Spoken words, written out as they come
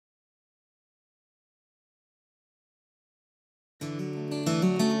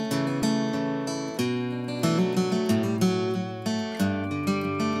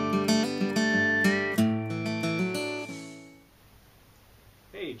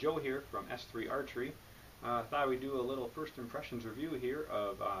Joe here from S3 Archery. Thought we'd do a little first impressions review here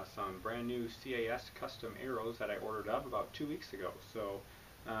of some brand new CAS Custom Arrows that I ordered up about 2 weeks ago. So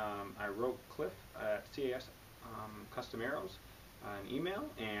I wrote Cliff at CAS Custom Arrows an email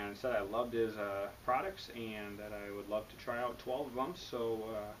and said I loved his products and that I would love to try out 12 of them. So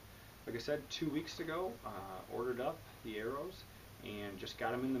like I said, 2 weeks ago, ordered up the arrows and just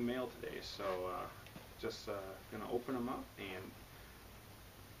got them in the mail today. So just gonna open them up and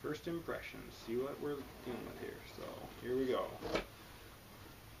first impressions, see what we're dealing with here. So here we go.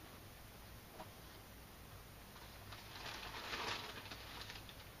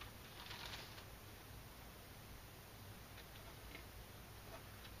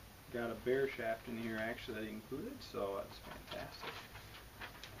 Got a bear shaft in here actually that he included, so that's fantastic.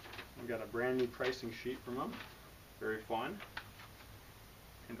 We've got a brand new pricing sheet from them, very fun.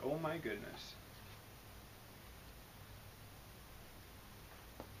 And oh my goodness.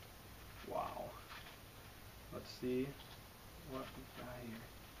 Wow. Let's see what we've got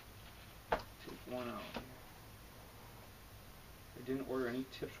here. Take one out here. I didn't order any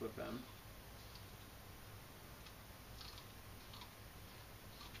tips with them.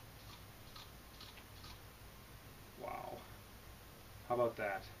 Wow. How about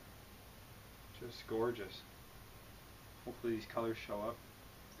that? Just gorgeous. Hopefully these colors show up.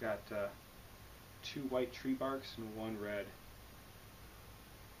 Got 2 white tree barks and 1 red.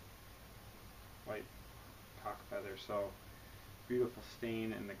 White cock feather. So beautiful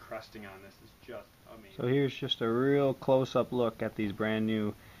stain, and the cresting on this is just amazing. So here's just a real close-up look at these brand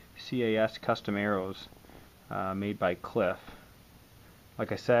new CAS Custom Arrows made by Cliff.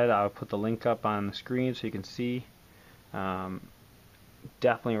 Like I said, I'll put the link up on the screen so you can see.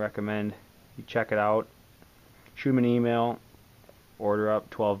 Definitely recommend you check it out. Shoot him an email, order up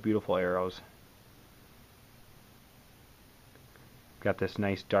 12 beautiful arrows. Got this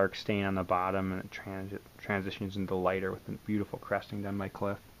nice dark stain on the bottom, and it transitions into lighter with a beautiful cresting done by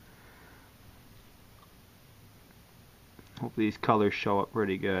Cliff. Hopefully these colors show up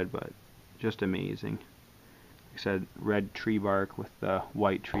pretty good, but just amazing. Like I said, red tree bark with the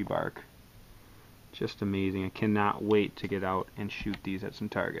white tree bark. Just amazing. I cannot wait to get out and shoot these at some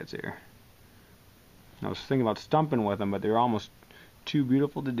targets here. I was thinking about stumping with them, but they're almost too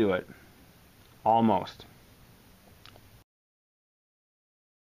beautiful to do it. Almost.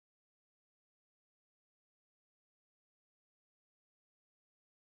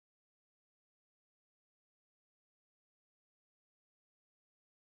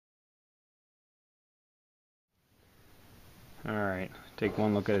 Alright, take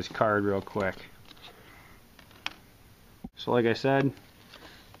one look at his card real quick. So like I said,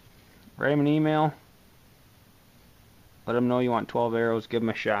 write him an email, let him know you want 12 arrows, give him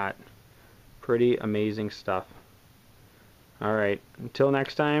a shot. Pretty amazing stuff. Alright, until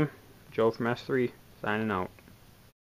next time, Joe from S3 signing out.